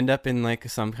going to end up in, like,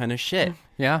 some kind of shit.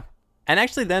 Yeah. And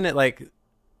actually then it, like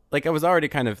I was already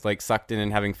kind of, like, sucked in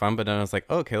and having fun, but then I was like,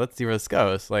 oh, okay, let's see where this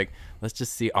goes. Like, let's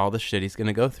just see all the shit he's going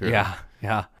to go through.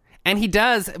 Yeah. And he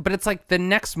does, but it's like the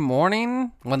next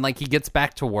morning when, like, he gets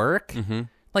back to work,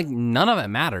 like, none of it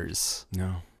matters.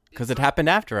 No. Because it happened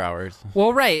after hours.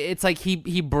 Well, right. It's like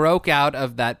he broke out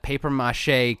of that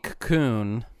papier-mâché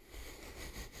cocoon.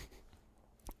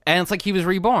 And it's like he was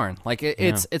reborn. Like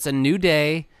it's a new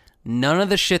day. None of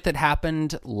the shit that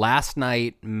happened last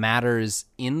night matters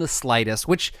in the slightest,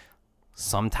 which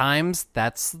sometimes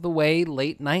that's the way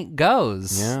late night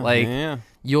goes. Yeah,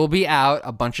 you'll be out,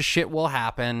 a bunch of shit will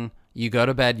happen, you go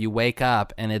to bed, you wake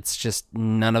up, and it's just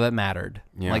none of it mattered.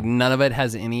 Yeah. Like none of it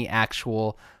has any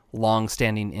actual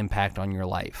long-standing impact on your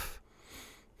life.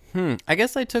 I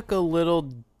guess I took a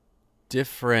little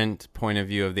different point of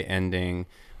view of the ending.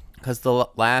 Because the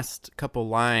last couple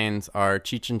lines are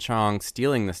Cheech and Chong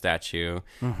stealing the statue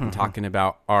and talking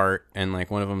about art, and like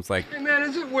one of them's like, "Hey man,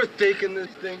 is it worth taking this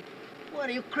thing?" "What,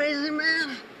 are you crazy,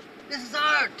 man? This is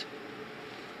art."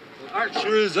 "Well, art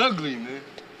sure is ugly, man."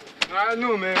 "I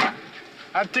know, man.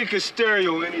 I'd take a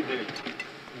stereo any day."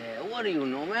 "Yeah, what do you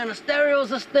know, man? A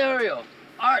stereo's a stereo.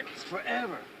 Art's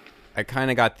forever." I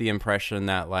kind of got the impression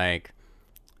that like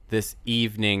this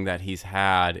evening that he's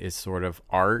had is sort of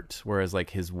art, whereas like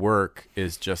his work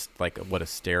is just like what a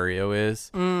stereo is.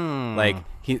 Like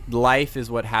life is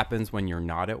what happens when you're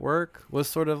not at work was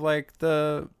sort of like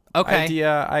the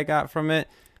idea I got from it.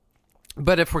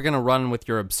 But if we're gonna run with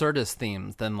your absurdist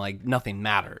themes, then like nothing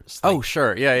matters. Like, oh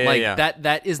sure, yeah.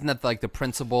 That isn't that like the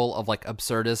principle of like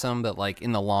absurdism, that like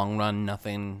in the long run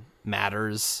nothing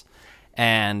matters,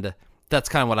 and that's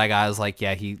kind of what I got. Is like,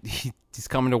 yeah, he's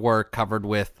coming to work covered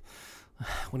with,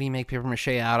 what do you make paper mache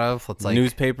out of? Let's like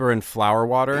newspaper and flower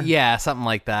water. Yeah, something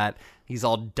like that. He's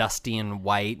all dusty and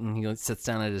white, and he sits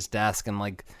down at his desk, and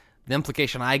like the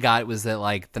implication I got was that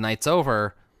like the night's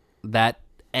over, that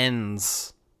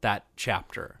ends that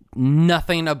chapter.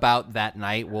 Nothing about that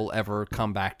night will ever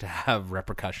come back to have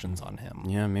repercussions on him.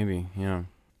 Yeah, maybe. Yeah.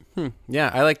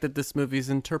 Yeah, I like that this movie's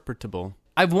interpretable.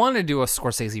 I've wanted to do a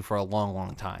Scorsese for a long,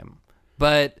 long time,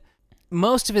 but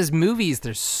most of his movies,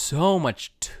 there's so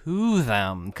much to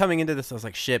them. Coming into this, I was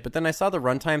like, shit. But then I saw the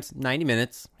runtime's 90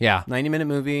 minutes. Yeah. 90-minute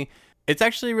movie. It's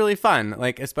actually really fun.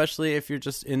 Like, especially if you're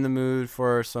just in the mood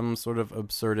for some sort of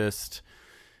absurdist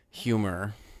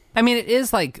humor. I mean, it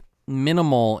is like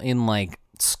minimal in like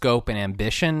scope and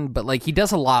ambition, but like he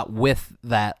does a lot with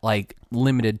that like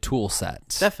limited tool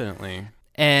set. Definitely.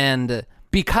 And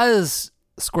because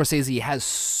Scorsese has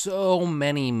so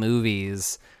many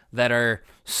movies that are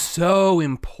so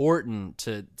important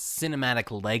to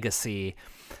cinematic legacy,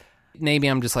 maybe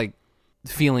I'm just like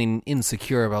feeling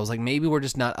insecure, but I was like, maybe we're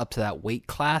just not up to that weight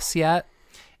class yet.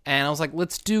 And I was like,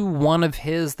 let's do one of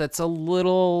his that's a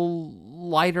little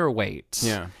lighter weight.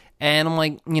 Yeah. And I'm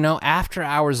like, you know, After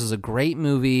Hours is a great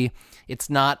movie. It's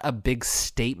not a big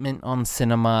statement on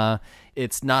cinema.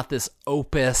 It's not this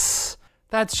opus.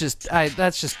 That's just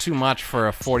too much for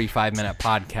a 45-minute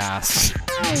podcast.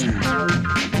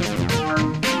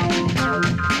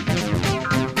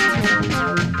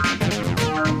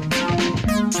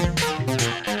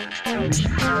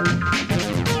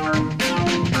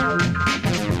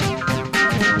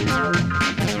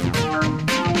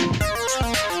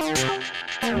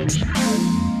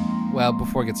 Well,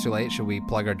 before it gets too late, should we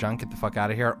plug our junk, get the fuck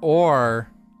out of here? Or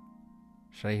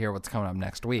Should I hear what's coming up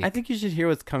next week? I think you should hear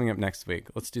what's coming up next week.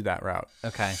 Let's do that route.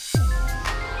 Okay.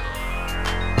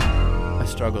 I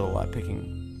struggle a lot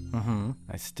picking. Mm-hmm.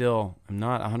 I'm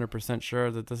not 100% sure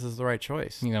that this is the right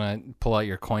choice. You gonna pull out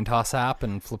your coin toss app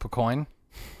and flip a coin?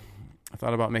 I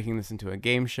thought about making this into a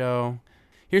game show.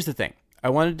 Here's the thing. I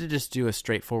wanted to just do a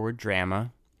straightforward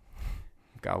drama.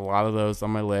 I've got a lot of those on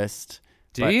my list.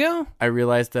 Do you? I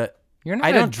realized that you're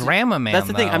not a drama man. That's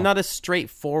the thing. though. I'm not a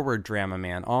straightforward drama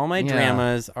man. All my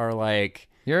dramas are like...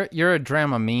 You're a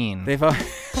drama mean. They've... I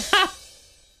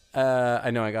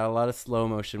know I got a lot of slow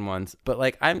motion ones, but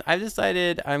like I've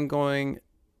decided I'm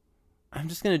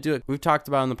just going to do it. We've talked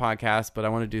about it on the podcast, but I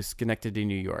want to do Schenectady,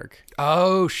 New York.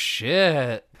 Oh,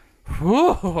 shit.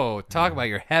 Whoa, talk about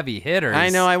your heavy hitters. I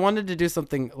know. I wanted to do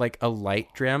something like a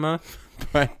light drama,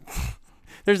 but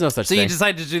there's no such thing. So you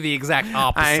decided to do the exact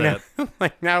opposite. I know.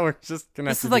 Like now we're just going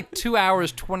to... This is like 2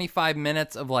 hours, 25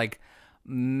 minutes of like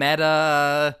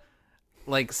meta,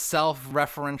 like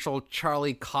self-referential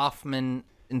Charlie Kaufman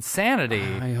insanity.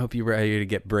 I hope you're ready to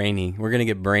get brainy. We're going to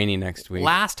get brainy next week.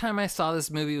 Last time I saw this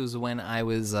movie was when I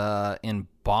was in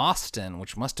Boston,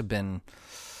 which must have been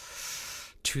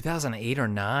 2008 or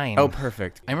 9. Oh,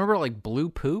 perfect. I remember like blue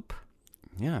poop.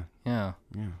 Yeah. Yeah.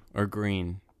 Or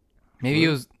green. Maybe it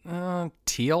was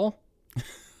teal.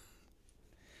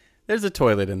 There's a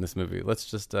toilet in this movie. Let's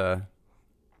just get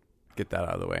that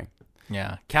out of the way.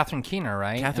 Yeah. Catherine Keener,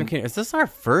 right? Catherine Keener. Is this our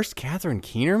first Catherine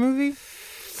Keener movie?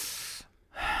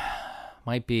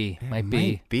 Might be.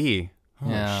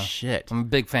 Oh, shit. I'm a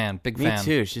big fan. Me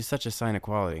too. She's such a sign of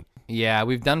quality. Yeah,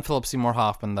 we've done Philip Seymour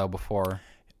Hoffman, though, before.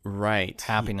 Right.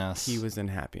 Happiness. He was in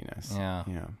Happiness. Yeah.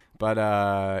 But,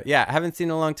 I haven't seen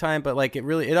it in a long time, but, like,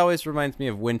 it always reminds me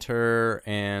of winter,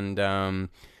 and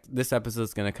this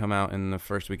episode's going to come out in the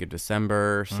first week of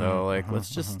December, so,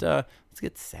 let's just, let's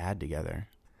get sad together.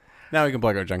 Now we can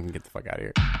plug our junk and get the fuck out of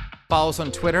here. Follow us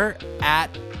on Twitter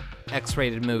at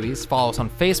X-Rated Movies. Follow us on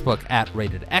Facebook at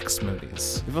Rated X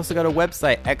Movies. We've also got a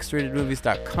website,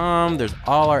 xratedmovies.com. There's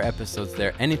all our episodes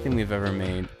there, anything we've ever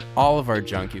made, all of our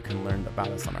junk. You can learn about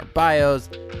us on our bios,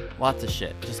 lots of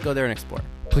shit. Just go there and explore.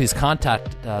 Please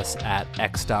contact us at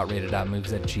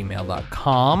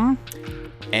x.rated.movies@gmail.com.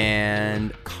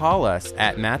 And call us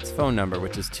at Matt's phone number,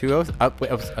 which is 20...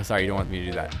 sorry, you don't want me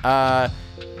to do that.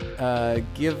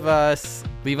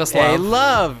 Leave us a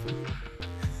love.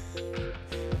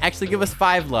 Actually, give us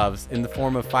 5 loves in the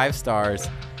form of 5 stars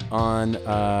on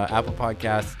Apple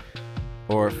Podcasts,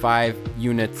 or 5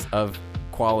 units of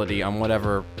quality on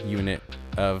whatever unit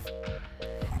of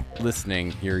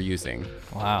listening you're using.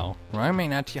 Wow. Well, I may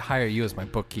not hire you as my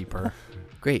bookkeeper.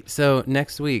 Great. So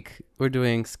next week we're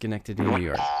doing Schenectady, New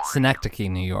York. Schenectady,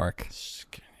 New York.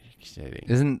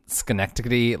 Isn't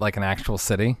Schenectady like an actual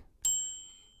city?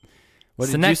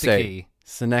 What did you say?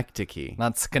 Schenectady.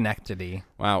 Not Schenectady.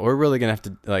 Wow, we're really going to have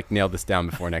to nail this down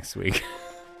before next week.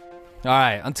 All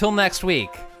right, until next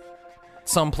week,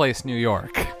 someplace New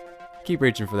York. Keep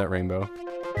reaching for that rainbow.